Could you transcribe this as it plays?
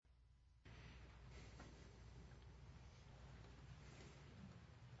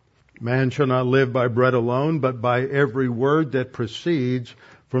Man shall not live by bread alone, but by every word that proceeds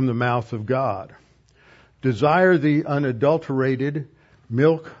from the mouth of God. Desire the unadulterated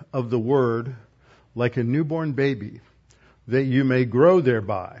milk of the word like a newborn baby, that you may grow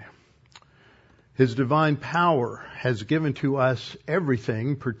thereby. His divine power has given to us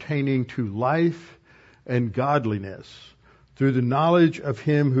everything pertaining to life and godliness through the knowledge of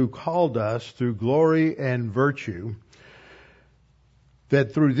him who called us through glory and virtue,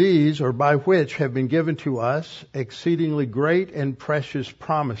 that through these, or by which have been given to us exceedingly great and precious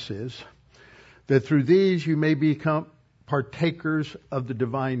promises, that through these you may become partakers of the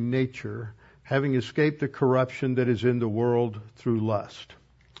divine nature, having escaped the corruption that is in the world through lust.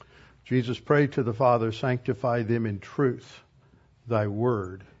 Jesus prayed to the Father, sanctify them in truth. Thy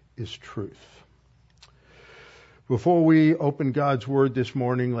word is truth. Before we open God's word this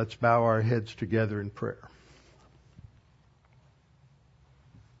morning, let's bow our heads together in prayer.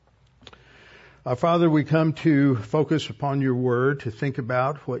 Father, we come to focus upon your word, to think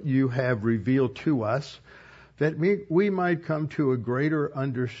about what you have revealed to us, that we might come to a greater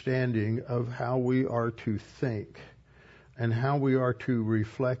understanding of how we are to think and how we are to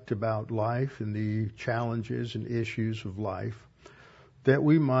reflect about life and the challenges and issues of life, that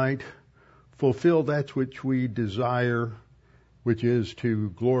we might fulfill that which we desire, which is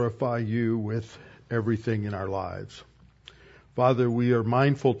to glorify you with everything in our lives. Father, we are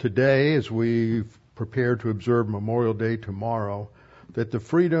mindful today as we prepare to observe Memorial Day tomorrow that the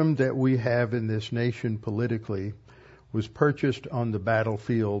freedom that we have in this nation politically was purchased on the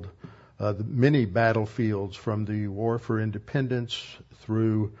battlefield, the many battlefields from the War for Independence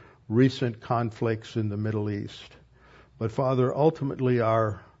through recent conflicts in the Middle East. But Father, ultimately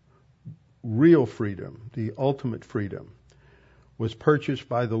our real freedom, the ultimate freedom, was purchased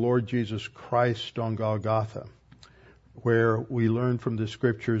by the Lord Jesus Christ on Golgotha, where we learn from the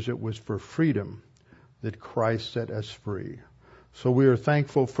scriptures it was for freedom that Christ set us free. So we are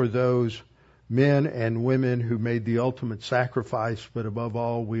thankful for those men and women who made the ultimate sacrifice, but above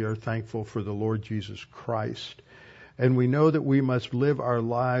all, we are thankful for the Lord Jesus Christ. And we know that we must live our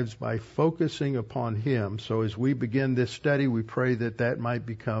lives by focusing upon him. So as we begin this study, we pray that that might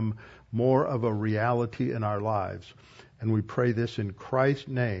become more of a reality in our lives. And we pray this in Christ's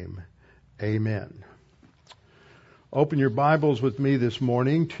name. Amen. Open your Bibles with me this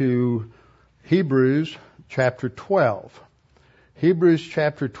morning to Hebrews chapter 12. Hebrews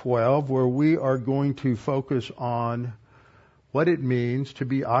chapter 12, where we are going to focus on what it means to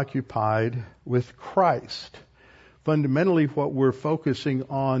be occupied with Christ. Fundamentally, what we're focusing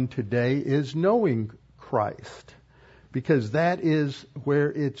on today is knowing Christ, because that is where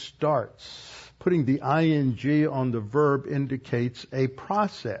it starts. Putting the ing on the verb indicates a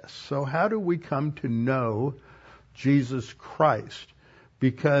process. So how do we come to know Jesus Christ?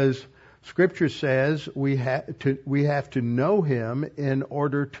 Because Scripture says we have to know him in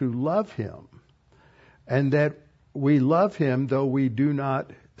order to love him, and that we love him though we do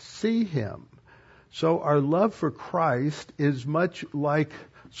not see him. So our love for Christ is much like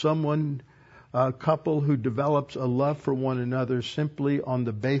a couple who develops a love for one another simply on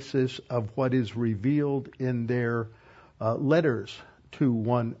the basis of what is revealed in their letters to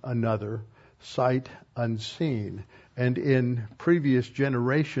one another, sight unseen. And in previous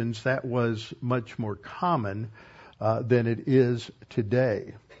generations, that was much more common than it is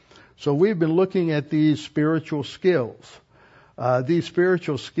today. So we've been looking at these spiritual skills. These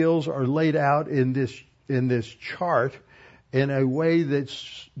spiritual skills are laid out in this chart in a way that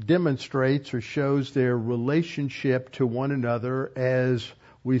demonstrates or shows their relationship to one another as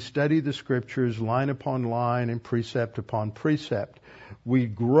we study the Scriptures line upon line and precept upon precept. We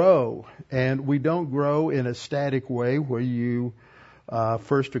grow, and we don't grow in a static way where you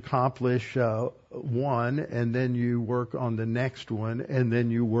first accomplish one, and then you work on the next one, and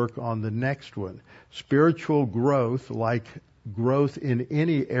then you work on the next one. Spiritual growth, like growth in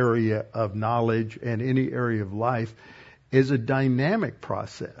any area of knowledge and any area of life, is a dynamic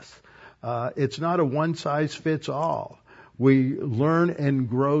process. It's not a one-size-fits-all. We learn and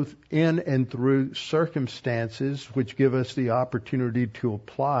grow in and through circumstances which give us the opportunity to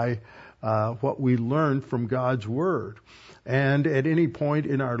apply what we learn from God's Word. And at any point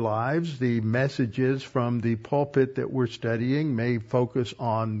in our lives, the messages from the pulpit that we're studying may focus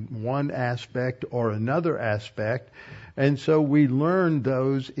on one aspect or another aspect, and so we learn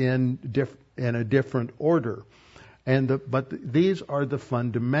those in a different order. But these are the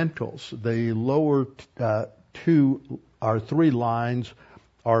fundamentals. The lower three lines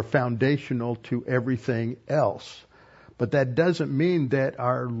are foundational to everything else. But that doesn't mean that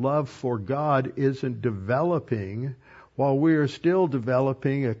our love for God isn't developing while we are still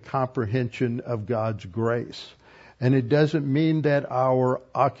developing a comprehension of God's grace. And it doesn't mean that our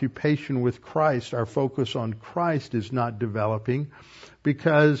occupation with Christ, our focus on Christ, is not developing,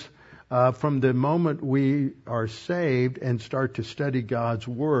 because from the moment we are saved and start to study God's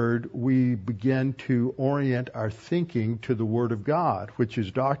Word, we begin to orient our thinking to the Word of God, which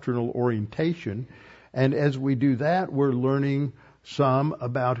is doctrinal orientation. And as we do that, we're learning some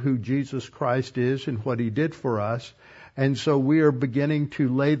about who Jesus Christ is and what He did for us. And so we are beginning to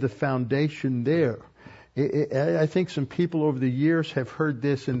lay the foundation there. I think some people over the years have heard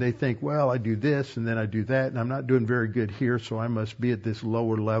this and they think, well, I do this and then I do that and I'm not doing very good here, so I must be at this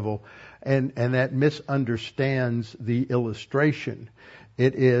lower level. And that misunderstands the illustration.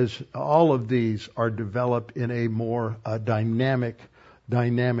 It is, all of these are developed in a more dynamic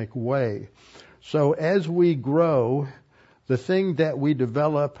way. So as we grow, the thing that we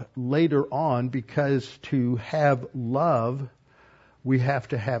develop later on, because to have love, we have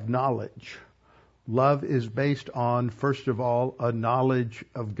to have knowledge. Love is based on, first of all, a knowledge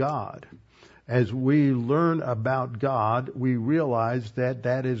of God. As we learn about God, we realize that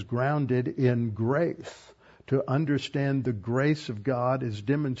that is grounded in grace. To understand the grace of God is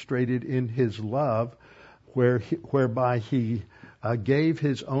demonstrated in His love, whereby He gave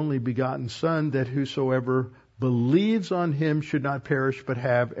His only begotten Son, that whosoever believes on Him should not perish but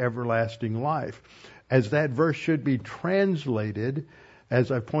have everlasting life. As that verse should be translated, as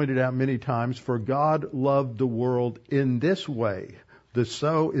I've pointed out many times, for God loved the world in this way. The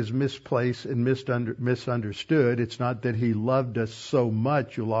so is misplaced and misunderstood. It's not that He loved us so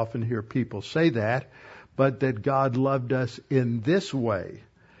much. You'll often hear people say that. But that God loved us in this way.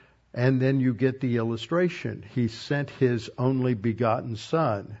 And then you get the illustration. He sent His only begotten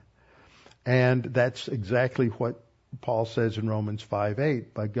Son. And that's exactly what Paul says in Romans 5:8.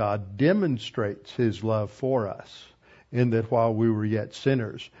 But God demonstrates His love for us, in that while we were yet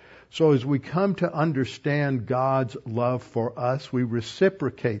sinners. So as we come to understand God's love for us, we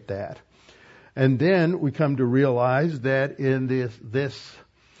reciprocate that. And then we come to realize that in this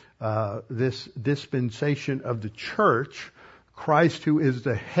dispensation of the church, Christ, who is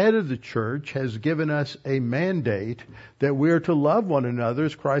the head of the church, has given us a mandate that we are to love one another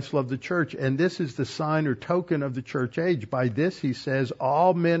as Christ loved the church. And this is the sign or token of the church age. By this, He says,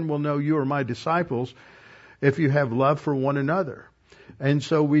 all men will know you are my disciples if you have love for one another. And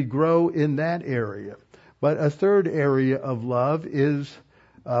so we grow in that area. But a third area of love is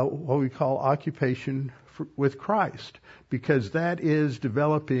what we call occupation with Christ, because that is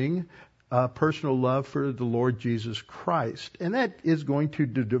developing personal love for the Lord Jesus Christ. And that is going to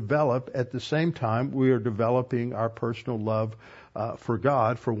develop at the same time we are developing our personal love for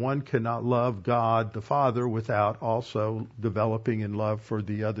God. For one cannot love God the Father without also developing in love for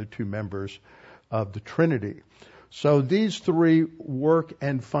the other two members of the Trinity. So these three work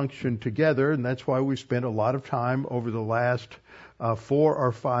and function together, and that's why we spent a lot of time over the last 4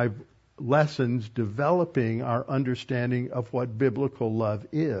 or 5 lessons developing our understanding of what biblical love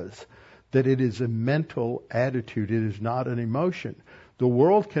is. That it is a mental attitude. It is not an emotion. The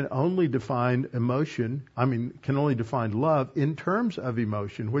world can only define can only define love in terms of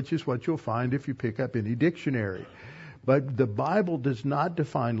emotion, which is what you'll find if you pick up any dictionary. But the Bible does not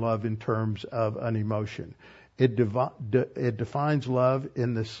define love in terms of an emotion. It defines love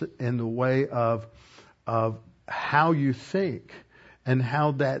in the way of how you think, and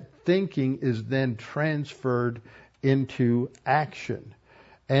how that thinking is then transferred into action.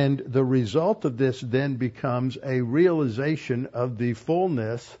 And the result of this then becomes a realization of the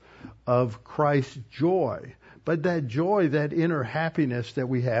fullness of Christ's joy. But that joy, that inner happiness that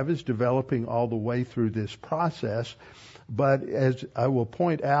we have, is developing all the way through this process. But as I will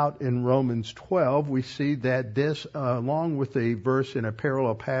point out in Romans 12, we see that this, along with a verse in a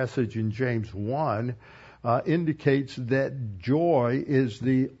parallel passage in James 1, indicates that joy is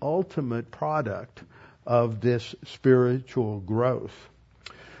the ultimate product of this spiritual growth.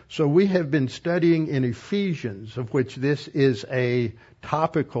 So we have been studying in Ephesians, of which this is a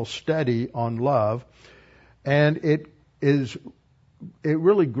topical study on love, and it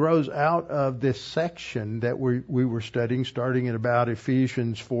really grows out of this section that we were studying, starting at about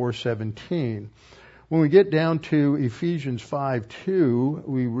Ephesians 4:17. When we get down to Ephesians 5:2,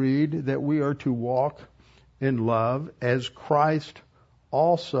 we read that we are to walk in love as Christ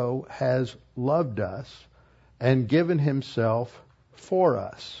also has loved us and given Himself for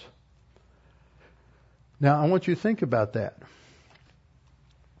us. Now, I want you to think about that.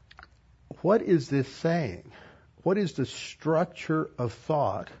 What is this saying? What is the structure of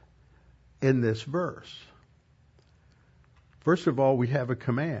thought in this verse? First of all, we have a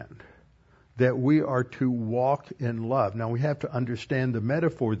command that we are to walk in love. Now we have to understand the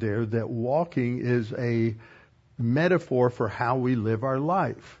metaphor there, that walking is a metaphor for how we live our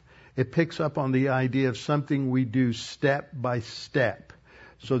life. It picks up on the idea of something we do step by step.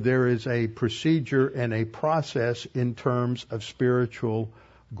 So there is a procedure and a process in terms of spiritual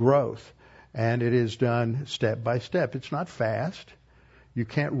growth. And it is done step by step. It's not fast. You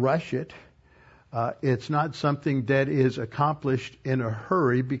can't rush it. It's not something that is accomplished in a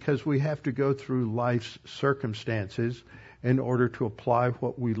hurry, because we have to go through life's circumstances in order to apply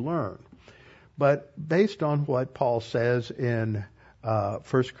what we learn. But based on what Paul says in 1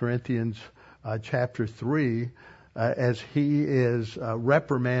 Corinthians chapter 3, as he is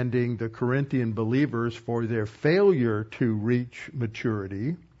reprimanding the Corinthian believers for their failure to reach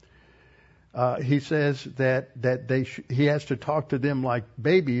maturity, he says that he has to talk to them like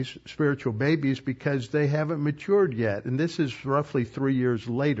babies, spiritual babies, because they haven't matured yet. And this is roughly 3 years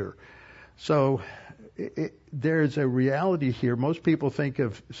later. So there's a reality here. Most people think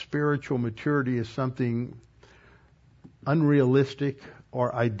of spiritual maturity as something unrealistic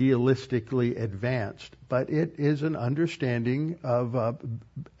or idealistically advanced, but it is an understanding of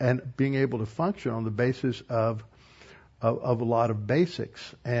and being able to function on the basis of a lot of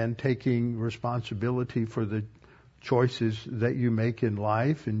basics, and taking responsibility for the choices that you make in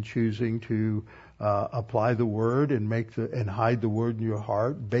life, and choosing to apply the word and and hide the word in your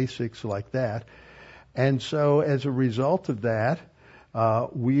heart, basics like that. And so as a result of that,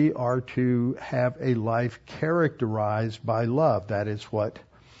 we are to have a life characterized by love. That is what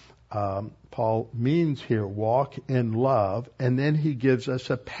Paul means here, walk in love. And then he gives us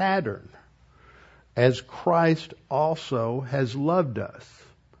a pattern, as Christ also has loved us.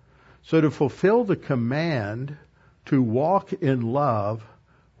 So to fulfill the command to walk in love,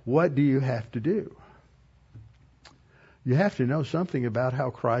 what do you have to do? You have to know something about how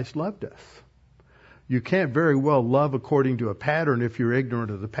Christ loved us. You can't very well love according to a pattern if you're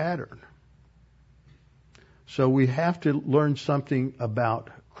ignorant of the pattern. So we have to learn something about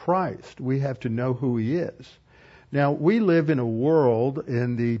Christ. We have to know who he is. Now, we live in a world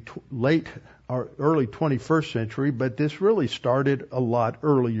in the late or early 21st century, but this really started a lot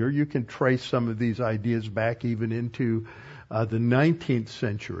earlier. You can trace some of these ideas back even into the 19th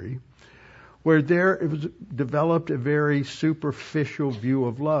century, where it was developed a very superficial view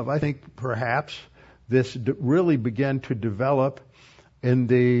of love. I think perhaps this really began to develop in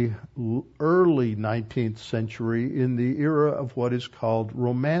the early 19th century, in the era of what is called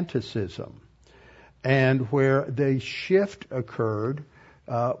Romanticism, and where the shift occurred,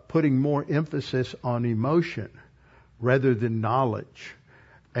 putting more emphasis on emotion rather than knowledge.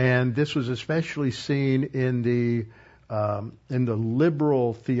 And this was especially seen in the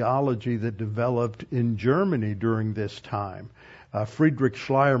liberal theology that developed in Germany during this time. Friedrich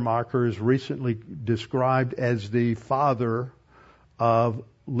Schleiermacher is recently described as the father of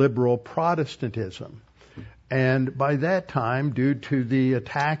liberal Protestantism. And by that time, due to the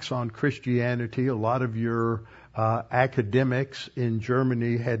attacks on Christianity, a lot of your academics in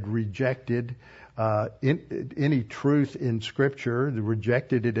Germany had rejected any truth in Scripture. They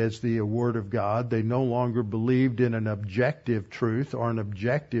rejected it as the word of God. They no longer believed in an objective truth or an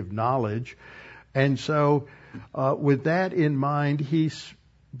objective knowledge. And so with that in mind, he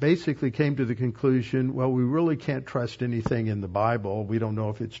basically came to the conclusion, well, we really can't trust anything in the Bible. We don't know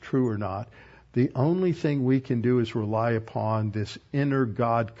if it's true or not. The only thing we can do is rely upon this inner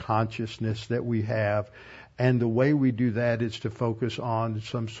God consciousness that we have. And the way we do that is to focus on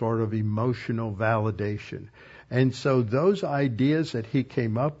some sort of emotional validation. And so those ideas that he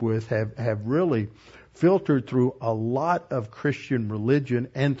came up with have really filtered through a lot of Christian religion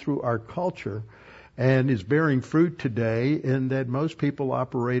and through our culture, and is bearing fruit today in that most people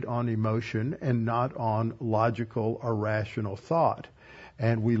operate on emotion and not on logical or rational thought.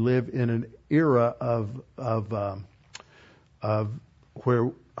 And we live in an era of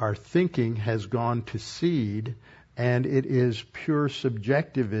where our thinking has gone to seed, and it is pure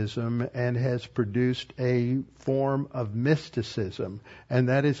subjectivism and has produced a form of mysticism. And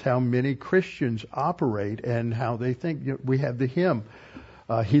that is how many Christians operate and how they think. We have the hymn,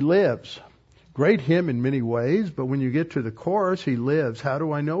 He Lives. Great hymn in many ways, but when you get to the chorus, He lives. How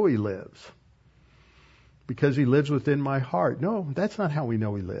do I know He lives? Because He lives within my heart. No, that's not how we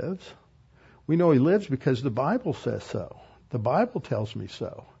know He lives. We know He lives because the Bible says so. The Bible tells me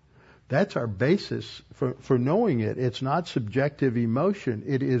so. That's our basis for knowing it. It's not subjective emotion.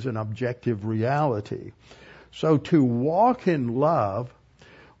 It is an objective reality. So to walk in love,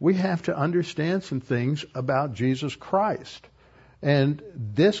 we have to understand some things about Jesus Christ. And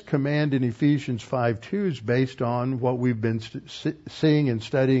this command in Ephesians 5:2 is based on what we've been seeing and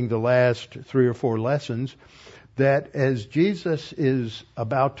studying the last 3 or 4 lessons, that as Jesus is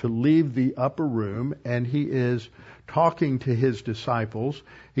about to leave the upper room and he is talking to his disciples,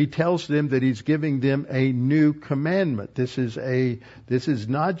 he tells them that he's giving them a new commandment. This is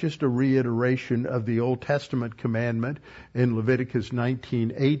not just a reiteration of the Old Testament commandment in Leviticus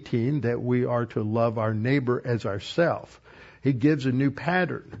 19:18 that we are to love our neighbor as ourselves. He gives a new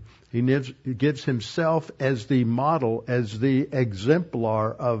pattern. He gives himself as the model, as the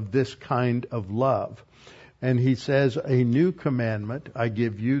exemplar of this kind of love. And he says, a new commandment I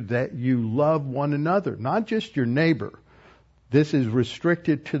give you, that you love one another, not just your neighbor. This is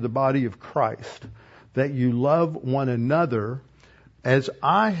restricted to the body of Christ, that you love one another as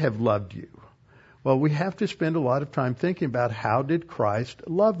I have loved you. Well, we have to spend a lot of time thinking about, how did Christ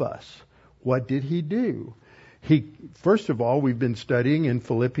love us? What did he do? First of all, we've been studying in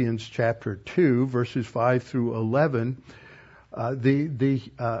Philippians chapter 2, verses 5 through 11,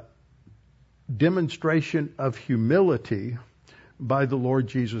 the demonstration of humility by the Lord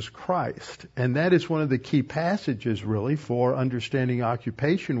Jesus Christ. And that is one of the key passages, really, for understanding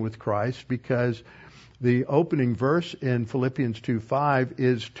occupation with Christ, because the opening verse in Philippians 2:5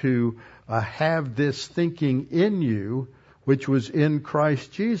 is to have this thinking in you, which was in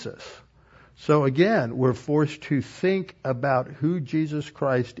Christ Jesus. So again, we're forced to think about who Jesus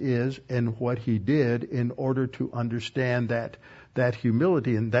Christ is and what he did in order to understand that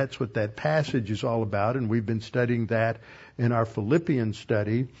humility, and that's what that passage is all about. And we've been studying that in our Philippians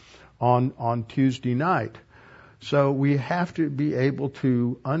study on Tuesday night. So we have to be able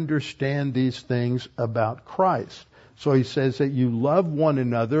to understand these things about Christ. So he says that you love one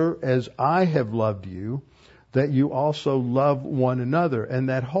another as I have loved you, that you also love one another. And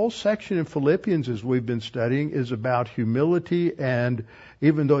that whole section in Philippians, as we've been studying, is about humility. And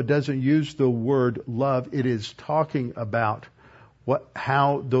even though it doesn't use the word love, it is talking about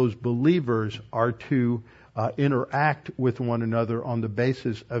how those believers are to interact with one another on the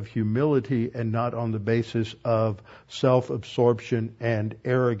basis of humility and not on the basis of self-absorption and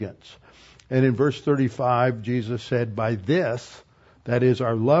arrogance. And in verse 35, Jesus said, by this, that is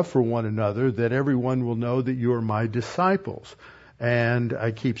our love for one another, that everyone will know that you are my disciples. And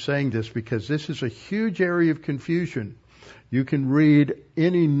I keep saying this because this is a huge area of confusion. You can read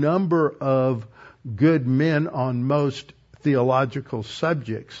any number of good men on most theological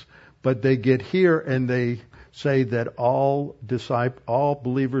subjects, but they get here and they say that all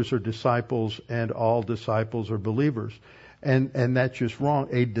believers are disciples and all disciples are believers. And that's just wrong.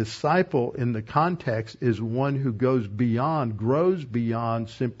 A disciple in the context is one who grows beyond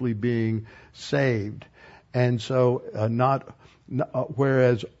simply being saved. And so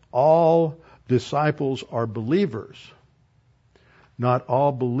whereas all disciples are believers, not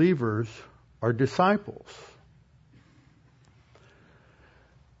all believers are disciples.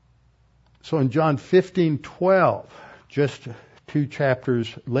 So in John 15:12, just 2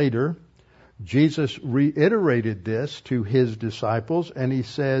 chapters later, Jesus reiterated this to his disciples, and he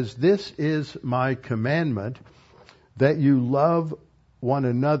says, this is my commandment, that you love one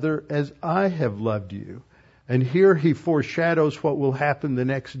another as I have loved you. And here he foreshadows what will happen the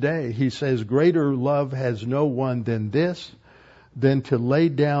next day. He says, greater love has no one than this, than to lay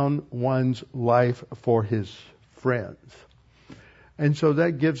down one's life for his friends. And so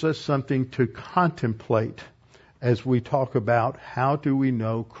that gives us something to contemplate as we talk about how do we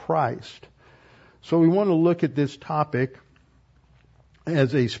know Christ. So we want to look at this topic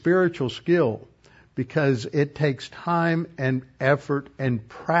as a spiritual skill, because it takes time and effort and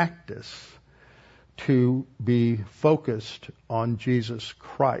practice to be focused on Jesus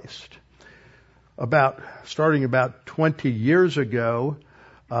Christ. Starting about 20 years ago,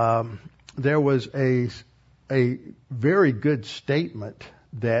 there was a very good statement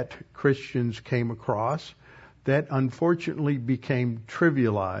that Christians came across that unfortunately became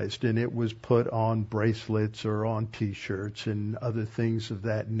trivialized, and it was put on bracelets or on T-shirts and other things of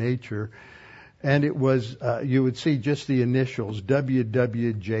that nature. And it was, you would see just the initials,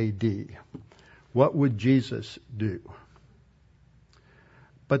 WWJD. What would Jesus do?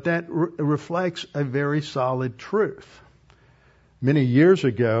 But that reflects a very solid truth. Many years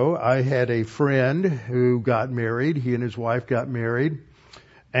ago, I had a friend who got married. He and his wife got married.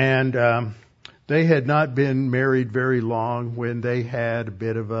 And they had not been married very long when they had a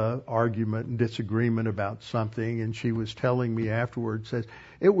bit of an argument and disagreement about something. And she was telling me afterwards, says,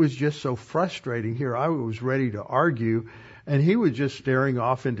 it was just so frustrating here. I was ready to argue, and he was just staring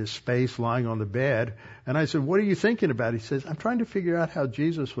off into space, lying on the bed. And I said, what are you thinking about? He says, I'm trying to figure out how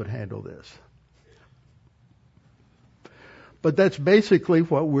Jesus would handle this. But that's basically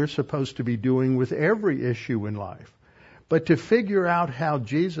what we're supposed to be doing with every issue in life. But to figure out how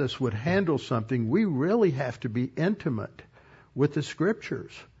Jesus would handle something, we really have to be intimate with the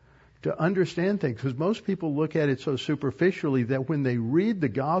Scriptures to understand things. Because most people look at it so superficially that when they read the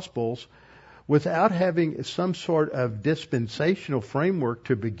Gospels, without having some sort of dispensational framework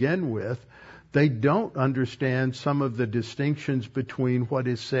to begin with, they don't understand some of the distinctions between what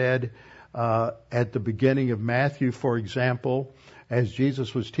is said at the beginning of Matthew, for example, as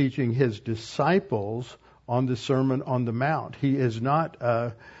Jesus was teaching his disciples on the Sermon on the Mount. He is not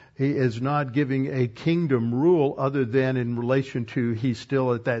giving a kingdom rule other than in relation to he's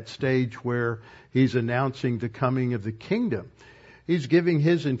still at that stage where he's announcing the coming of the kingdom. He's giving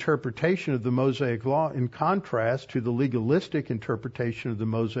his interpretation of the Mosaic Law in contrast to the legalistic interpretation of the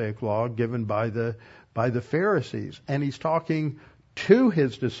Mosaic Law given by the Pharisees. And he's talking to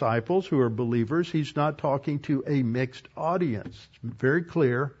his disciples who are believers. He's not talking to a mixed audience. It's very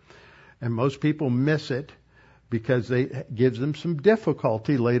clear, and most people miss it because it gives them some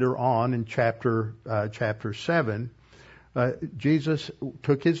difficulty later on in chapter 7. Jesus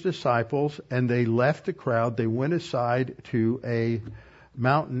took his disciples and they left the crowd. They went aside to a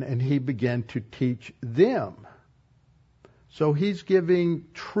mountain and he began to teach them. So he's giving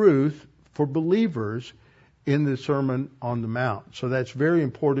truth for believers in the Sermon on the Mount. So that's very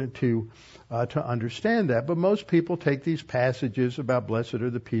important to understand that. But most people take these passages about blessed are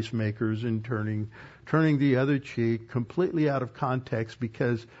the peacemakers and turning the other cheek completely out of context,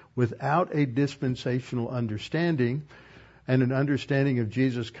 because without a dispensational understanding and an understanding of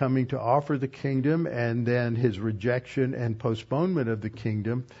Jesus coming to offer the kingdom and then his rejection and postponement of the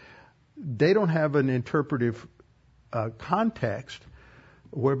kingdom, they don't have an interpretive context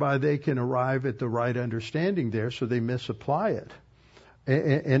whereby they can arrive at the right understanding there, so they misapply it.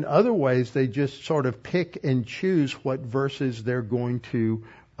 In other ways, they just sort of pick and choose what verses they're going to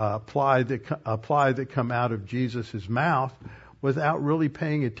apply that come out of Jesus' mouth without really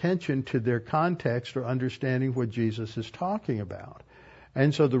paying attention to their context or understanding what Jesus is talking about.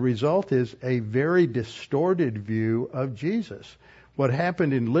 And so the result is a very distorted view of Jesus. What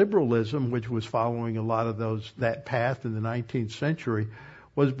happened in liberalism, which was following a lot of that path in the 19th century,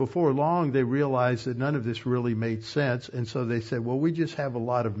 was before long they realized that none of this really made sense, and so they said, well, we just have a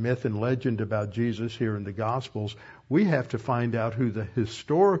lot of myth and legend about Jesus here in the Gospels. We have to find out who the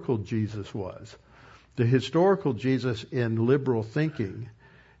historical Jesus was. The historical Jesus in liberal thinking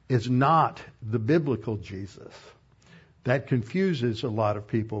is not the biblical Jesus. That confuses a lot of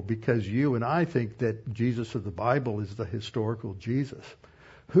people, because you and I think that Jesus of the Bible is the historical Jesus.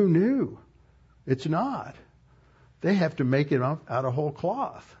 Who knew? It's not. They have to make it out of whole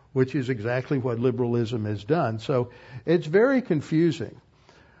cloth, which is exactly what liberalism has done. So it's very confusing.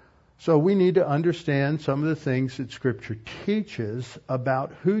 So we need to understand some of the things that Scripture teaches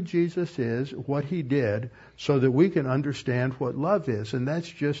about who Jesus is, what he did, so that we can understand what love is. And that's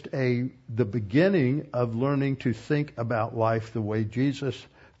just the beginning of learning to think about life the way Jesus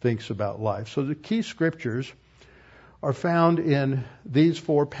thinks about life. So the key Scriptures are found in these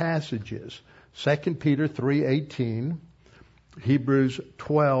four passages: 2 Peter 3:18, Hebrews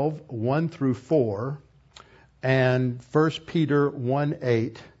 12:1 through 4, and 1 Peter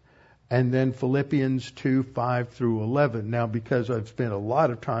 1:8, and then Philippians 2:5 through 11. Now, because I've spent a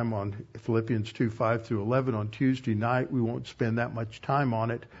lot of time on Philippians 2:5 through 11 on Tuesday night, we won't spend that much time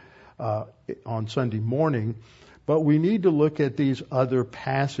on it on Sunday morning. But we need to look at these other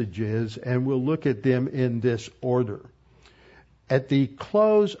passages, and we'll look at them in this order. At the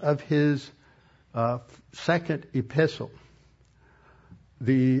close of his second epistle,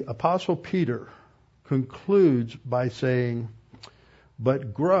 the Apostle Peter concludes by saying,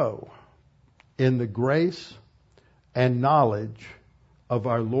 "But grow in the grace and knowledge of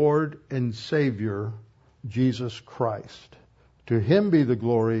our Lord and Savior, Jesus Christ. To him be the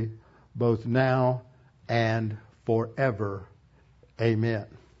glory both now and forever. Amen."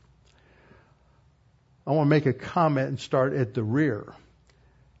 I want to make a comment and start at the rear.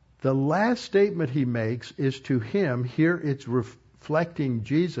 The last statement he makes is to him. Here it's reflecting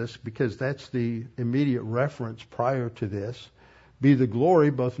Jesus, because that's the immediate reference prior to this. Be the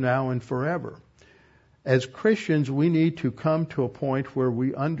glory both now and forever. As Christians, we need to come to a point where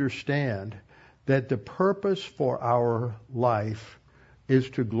we understand that the purpose for our life is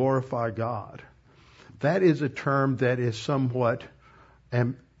to glorify God. That is a term that is somewhat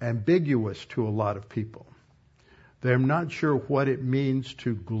ambiguous to a lot of people. They're not sure what it means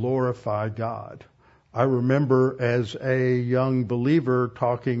to glorify God. I remember as a young believer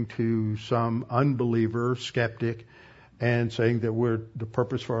talking to some unbeliever, skeptic, and saying that the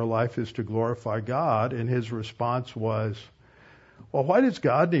purpose for our life is to glorify God, and his response was, well, why does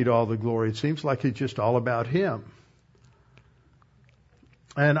God need all the glory? It seems like it's just all about Him.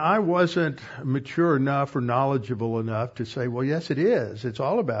 And I wasn't mature enough or knowledgeable enough to say, well, yes, it is. It's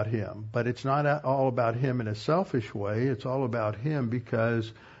all about Him. But it's not all about Him in a selfish way. It's all about Him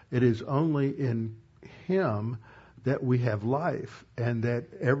because it is only in Him that we have life and that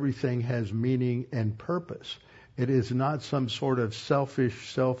everything has meaning and purpose. It is not some sort of selfish,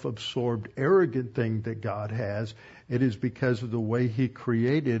 self-absorbed, arrogant thing that God has. It is because of the way He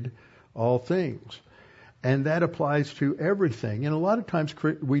created all things. And that applies to everything. And a lot of times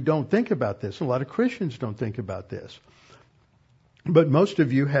we don't think about this. A lot of Christians don't think about this. But most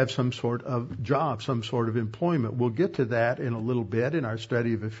of you have some sort of job, some sort of employment. We'll get to that in a little bit in our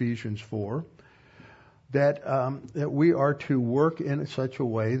study of Ephesians 4. That we are to work in such a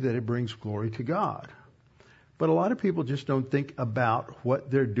way that it brings glory to God. But a lot of people just don't think about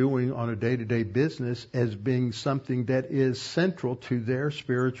what they're doing on a day-to-day business as being something that is central to their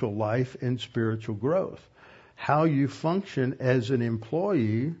spiritual life and spiritual growth. How you function as an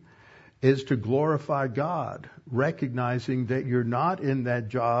employee is to glorify God, recognizing that you're not in that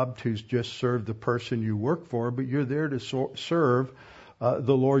job to just serve the person you work for, but you're there to serve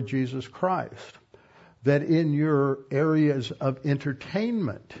the Lord Jesus Christ. That in your areas of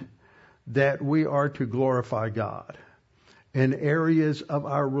entertainment, that we are to glorify God. In areas of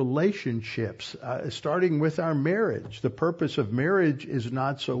our relationships, starting with our marriage. The purpose of marriage is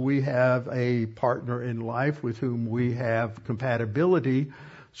not so we have a partner in life with whom we have compatibility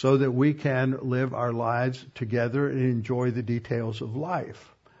so that we can live our lives together and enjoy the details of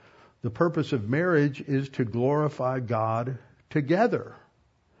life. The purpose of marriage is to glorify God together.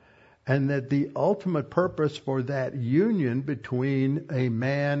 And that the ultimate purpose for that union between a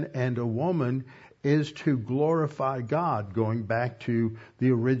man and a woman is to glorify God, going back to the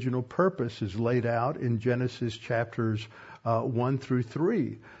original purpose as laid out in Genesis chapters 1 through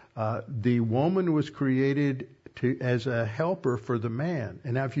 3. The woman was created as a helper for the man.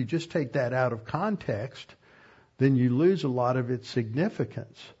 And now if you just take that out of context, then you lose a lot of its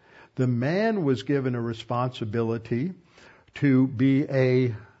significance. The man was given a responsibility to be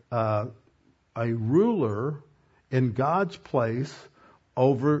a ruler in God's place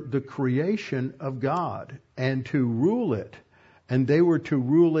over the creation of God and to rule it. And they were to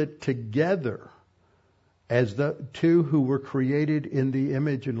rule it together as the two who were created in the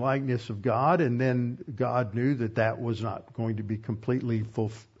image and likeness of God. And then God knew that that was not going to be completely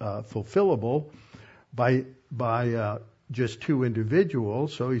fulfillable by just two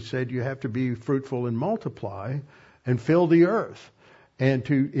individuals. So He said, you have to be fruitful and multiply and fill the earth. And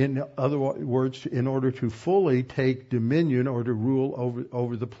in other words, in order to fully take dominion or to rule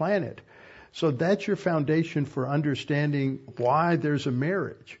over the planet. So that's your foundation for understanding why there's a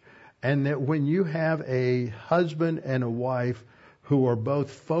marriage. And that when you have a husband and a wife who are both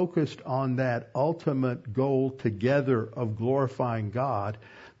focused on that ultimate goal together of glorifying God,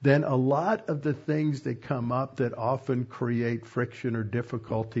 then a lot of the things that come up that often create friction or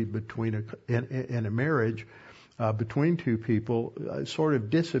difficulty in a marriage between two people sort of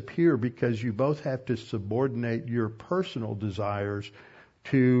disappear because you both have to subordinate your personal desires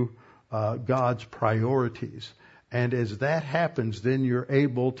to God's priorities. And as that happens, then you're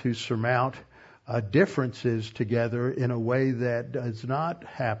able to surmount differences together in a way that does not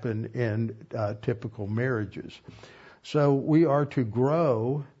happen in typical marriages. So we are to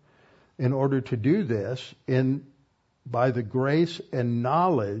grow in order to do this by the grace and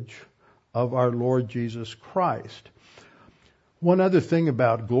knowledge of our Lord Jesus Christ. One other thing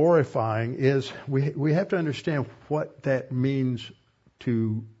about glorifying is we have to understand what that means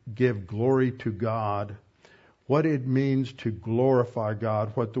to give glory to God, what it means to glorify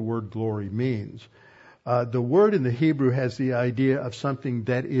God, what the word glory means. The word in the Hebrew has the idea of something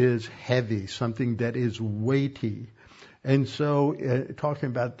that is heavy, something that is weighty. And so talking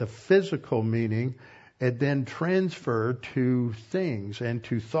about the physical meaning, it then transferred to things and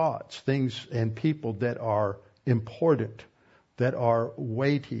to thoughts, things and people that are important, that are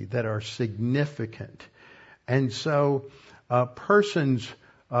weighty, that are significant. And so a person's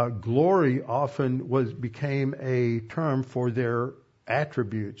glory often became a term for their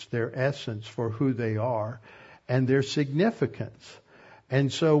attributes, their essence, for who they are, and their significance. And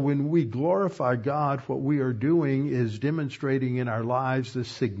so when we glorify God, what we are doing is demonstrating in our lives the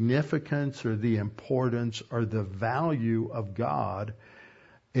significance or the importance or the value of God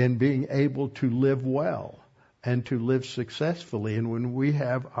in being able to live well and to live successfully. And when we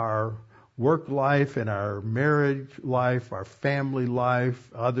have our work life and our marriage life, our family life,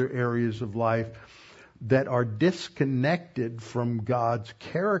 other areas of life that are disconnected from God's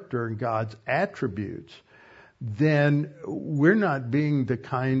character and God's attributes, then we're not being the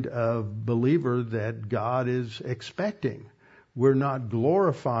kind of believer that God is expecting. We're not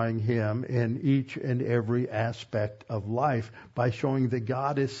glorifying Him in each and every aspect of life by showing that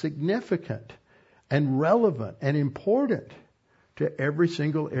God is significant and relevant and important to every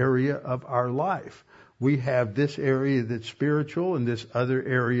single area of our life. We have this area that's spiritual and this other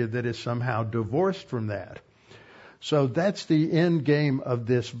area that is somehow divorced from that. So that's the end game of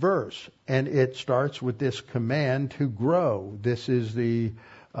this verse. And it starts with this command to grow. This is the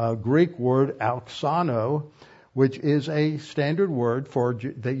Greek word auxano, which is a standard word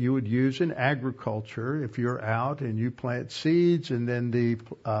that you would use in agriculture if you're out and you plant seeds and then the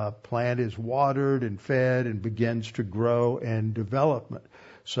plant is watered and fed and begins to grow and development.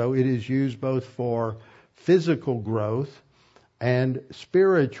 So it is used both for physical growth and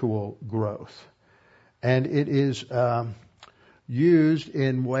spiritual growth. And it is used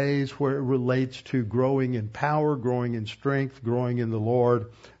in ways where it relates to growing in power, growing in strength, growing in the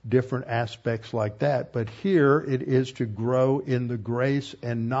Lord, different aspects like that. But here it is to grow in the grace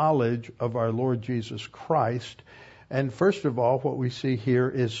and knowledge of our Lord Jesus Christ. And first of all, what we see here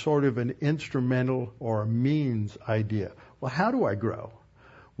is sort of an instrumental or a means idea. Well, how do I grow?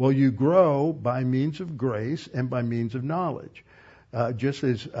 Well, you grow by means of grace and by means of knowledge. Just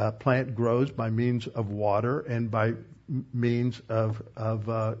as a plant grows by means of water and by means of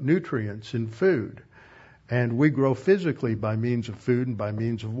nutrients and food. And we grow physically by means of food and by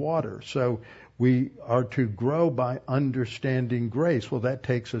means of water. So we are to grow by understanding grace. Well, that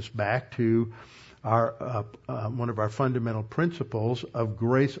takes us back to our one of our fundamental principles of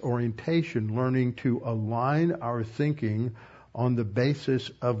grace orientation, learning to align our thinking on the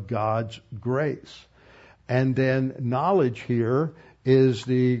basis of God's grace. And then knowledge here is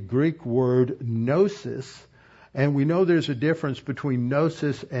the Greek word gnosis. And we know there's a difference between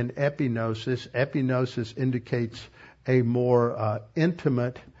gnosis and epignosis. Epignosis indicates a more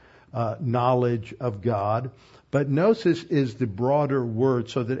intimate knowledge of God. But gnosis is the broader word,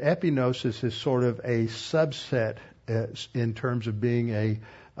 so that epignosis is sort of a subset in terms of being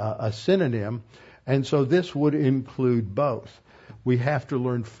a synonym. And so this would include both. We have to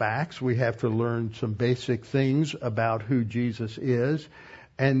learn facts. We have to learn some basic things about who Jesus is.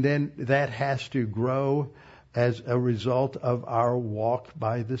 And then that has to grow as a result of our walk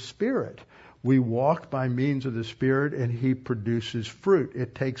by the Spirit. We walk by means of the Spirit and He produces fruit.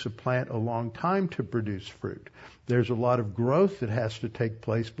 It takes a plant a long time to produce fruit. There's a lot of growth that has to take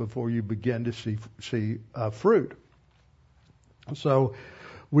place before you begin to see fruit. So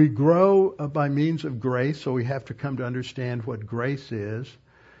we grow by means of grace, so we have to come to understand what grace is.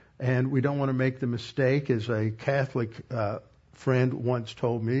 And we don't want to make the mistake, as a Catholic friend once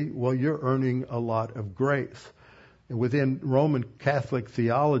told me, well, you're earning a lot of grace. And within Roman Catholic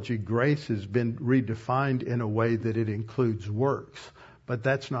theology, grace has been redefined in a way that it includes works. But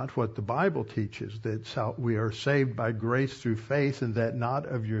that's not what the Bible teaches, that we are saved by grace through faith, and that not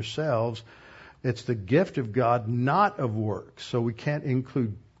of yourselves. It's the gift of God, not of works. So we can't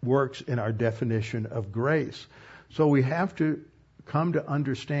include works in our definition of grace. So we have to come to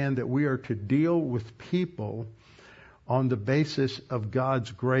understand that we are to deal with people on the basis of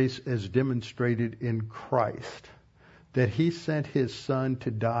God's grace as demonstrated in Christ. That He sent His Son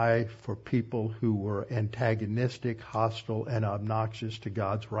to die for people who were antagonistic, hostile, and obnoxious to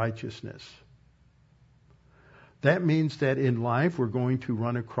God's righteousness. That means that in life we're going to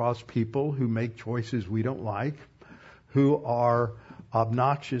run across people who make choices we don't like, who are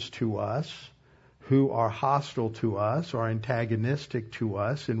obnoxious to us, who are hostile to us or antagonistic to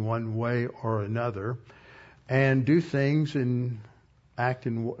us in one way or another, and do things and act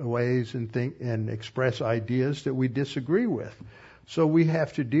in ways and think and express ideas that we disagree with. So we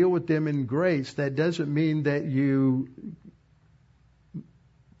have to deal with them in grace. That doesn't mean that you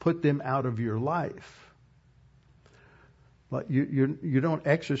put them out of your life. But you don't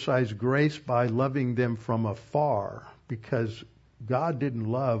exercise grace by loving them from afar, because God didn't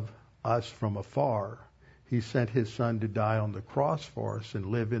love us from afar. He sent His Son to die on the cross for us and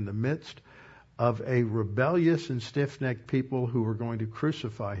live in the midst of a rebellious and stiff-necked people who are going to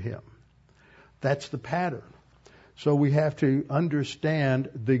crucify Him. That's the pattern. So we have to understand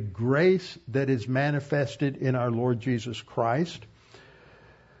the grace that is manifested in our Lord Jesus Christ.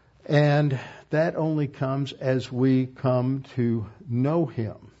 And that only comes as we come to know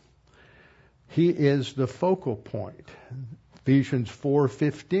Him. He is the focal point. Ephesians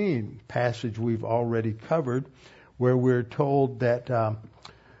 4:15, passage we've already covered, where we're told that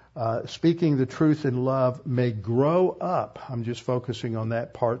speaking the truth in love may grow up. I'm just focusing on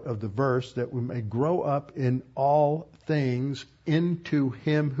that part of the verse, that we may grow up in all things into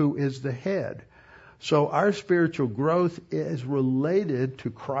Him who is the head. So our spiritual growth is related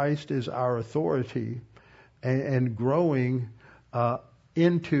to Christ as our authority and growing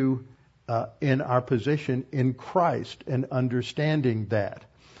in our position in Christ and understanding that.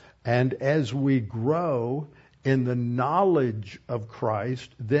 And as we grow in the knowledge of Christ,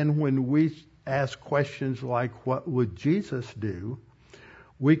 then when we ask questions like, what would Jesus do?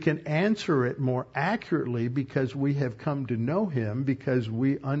 We can answer it more accurately because we have come to know Him, because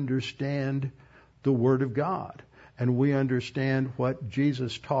we understand the Word of God. And we understand what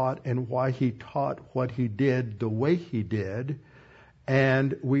Jesus taught and why He taught what He did the way He did.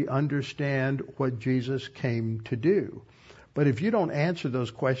 And we understand what Jesus came to do. But if you don't answer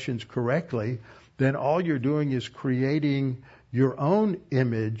those questions correctly, then all you're doing is creating your own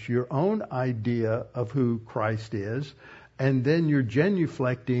image, your own idea of who Christ is, and then you're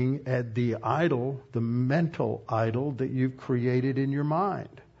genuflecting at the idol, the mental idol that you've created in your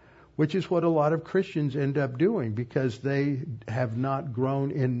mind, which is what a lot of Christians end up doing because they have not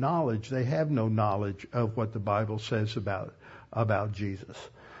grown in knowledge. They have no knowledge of what the Bible says about Jesus.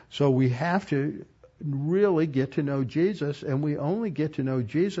 So we have to really get to know Jesus, and we only get to know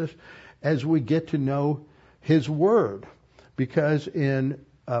Jesus as we get to know His Word. Because in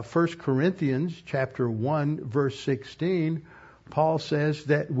 1 Corinthians chapter 1, verse 16, Paul says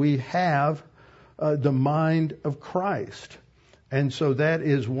that we have the mind of Christ. And so that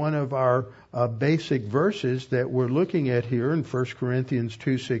is one of our basic verses that we're looking at here in 1 Corinthians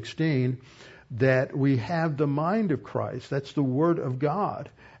 2:16, that we have the mind of Christ. That's the Word of God.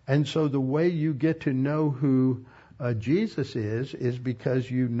 And so the way you get to know who Jesus is because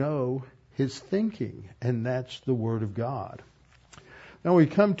you know His thinking, and that's the Word of God. Now we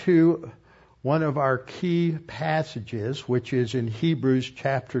come to one of our key passages, which is in Hebrews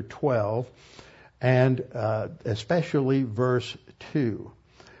chapter 12, and especially verse 2.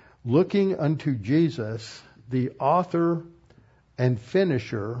 Looking unto Jesus, the author and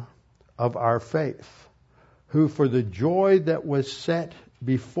finisher of our faith, who for the joy that was set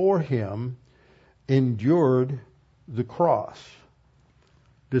before Him endured the cross,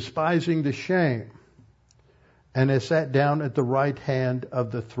 despising the shame, and has sat down at the right hand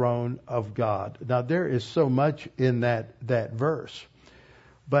of the throne of God. Now there is so much in that verse.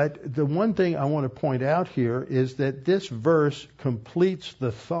 But the one thing I want to point out here is that this verse completes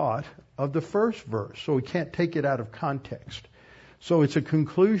the thought of the first verse. So we can't take it out of context. So it's a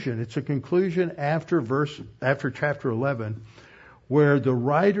conclusion. It's a conclusion after chapter 11, where the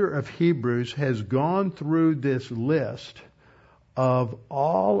writer of Hebrews has gone through this list of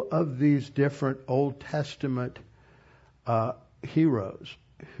all of these different Old Testament heroes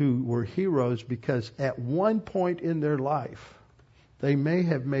who were heroes because at one point in their life they may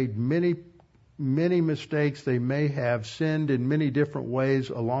have made many mistakes. They may have sinned in many different ways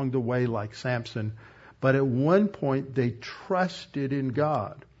along the way, like Samson, but at one point they trusted in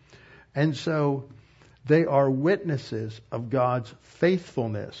God. And so they are witnesses of God's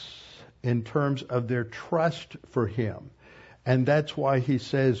faithfulness in terms of their trust for Him. And that's why he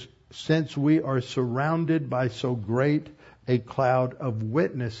says, since we are surrounded by so great a cloud of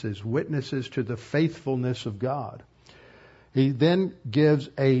witnesses to the faithfulness of God. He then gives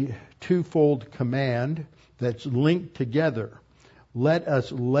a twofold command that's linked together. Let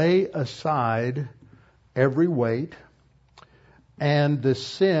us lay aside every weight and the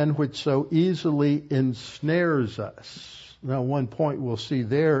sin which so easily ensnares us. Now, one point we'll see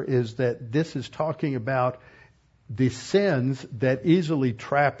there is that this is talking about the sins that easily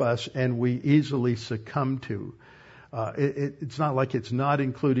trap us and we easily succumb to. It's not like it's not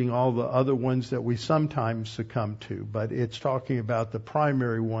including all the other ones that we sometimes succumb to, but it's talking about the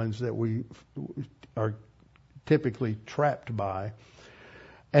primary ones that we are typically trapped by.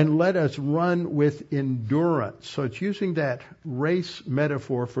 And let us run with endurance. So it's using that race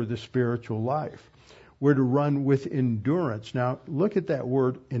metaphor for the spiritual life. We're to run with endurance. Now, look at that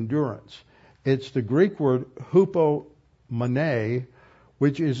word endurance. It's the Greek word hupomone,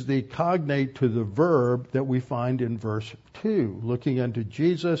 which is the cognate to the verb that we find in verse 2. Looking unto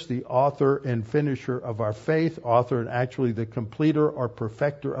Jesus, the author and finisher of our faith, author and actually the completer or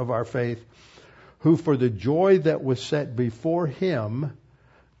perfecter of our faith, who for the joy that was set before Him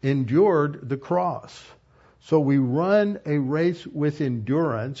endured the cross. So we run a race with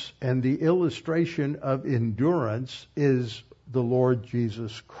endurance, and the illustration of endurance is the Lord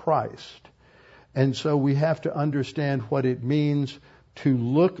Jesus Christ. And so we have to understand what it means to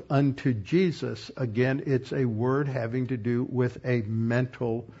look unto Jesus. Again, it's a word having to do with a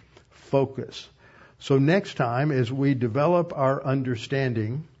mental focus. So next time, as we develop our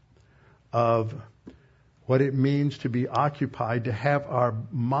understanding of what it means to be occupied, to have our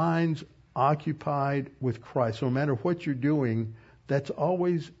minds occupied with Christ. No matter what you're doing, that's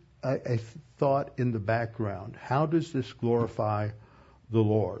always a thought in the background. How does this glorify the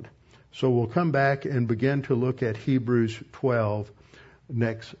Lord? So we'll come back and begin to look at Hebrews 12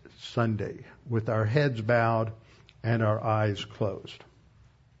 next Sunday with our heads bowed and our eyes closed.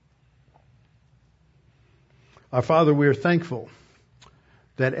 Our Father, we are thankful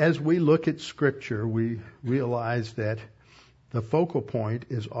that as we look at Scripture, we realize that the focal point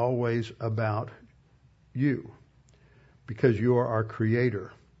is always about you, because you are our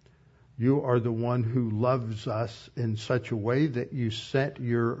Creator. You are the one who loves us in such a way that you sent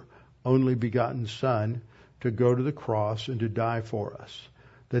your only begotten Son to go to the cross and to die for us.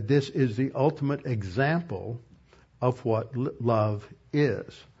 That this is the ultimate example of what love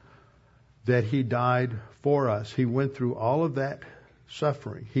is. That He died for us. He went through all of that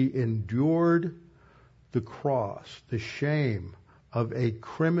suffering. He endured the cross, the shame of a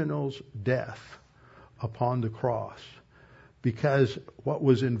criminal's death upon the cross. Because what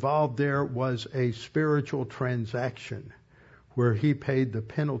was involved there was a spiritual transaction where He paid the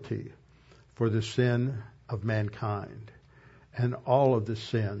penalty for the sin of mankind and all of the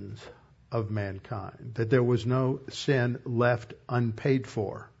sins of mankind. That there was no sin left unpaid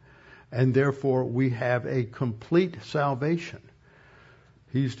for. And therefore we have a complete salvation.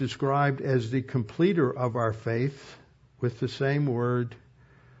 He's described as the completer of our faith with the same word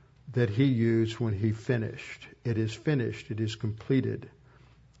that He used when He finished. It is finished. It is completed.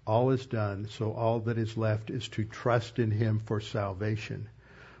 All is done. So all that is left is to trust in Him for salvation.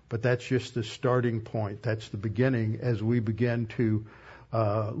 But that's just the starting point. That's the beginning as we begin to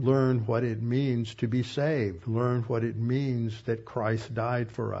learn what it means to be saved. Learn what it means that Christ died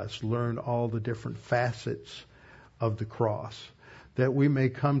for us. Learn all the different facets of the cross. That we may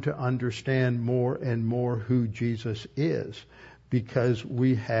come to understand more and more who Jesus is, because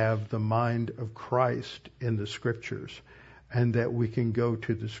we have the mind of Christ in the Scriptures, and that we can go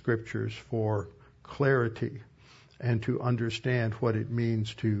to the Scriptures for clarity and to understand what it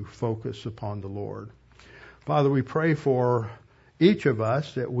means to focus upon the Lord. Father, we pray for each of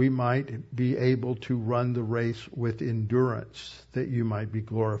us that we might be able to run the race with endurance, that you might be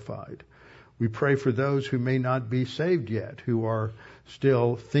glorified. We pray for those who may not be saved yet, who are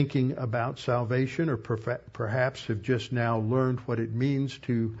still thinking about salvation, or perhaps have just now learned what it means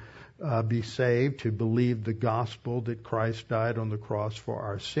to be saved, to believe the gospel that Christ died on the cross for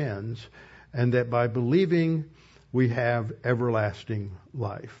our sins, and that by believing we have everlasting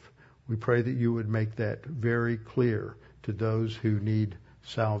life. We pray that you would make that very clear to those who need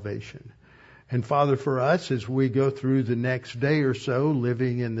salvation. And Father, for us, as we go through the next day or so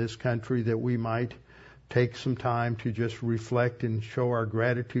living in this country, that we might take some time to just reflect and show our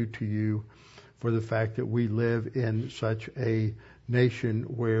gratitude to you for the fact that we live in such a nation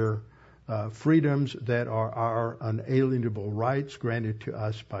where freedoms that are our unalienable rights granted to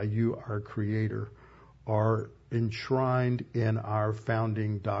us by you, our Creator, are enshrined in our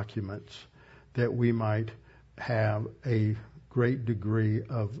founding documents, that we might have a great degree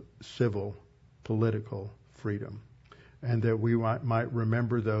of civil, political freedom, and that we might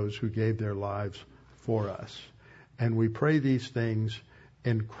remember those who gave their lives for us. And we pray these things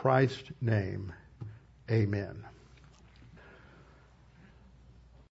in Christ's name. Amen.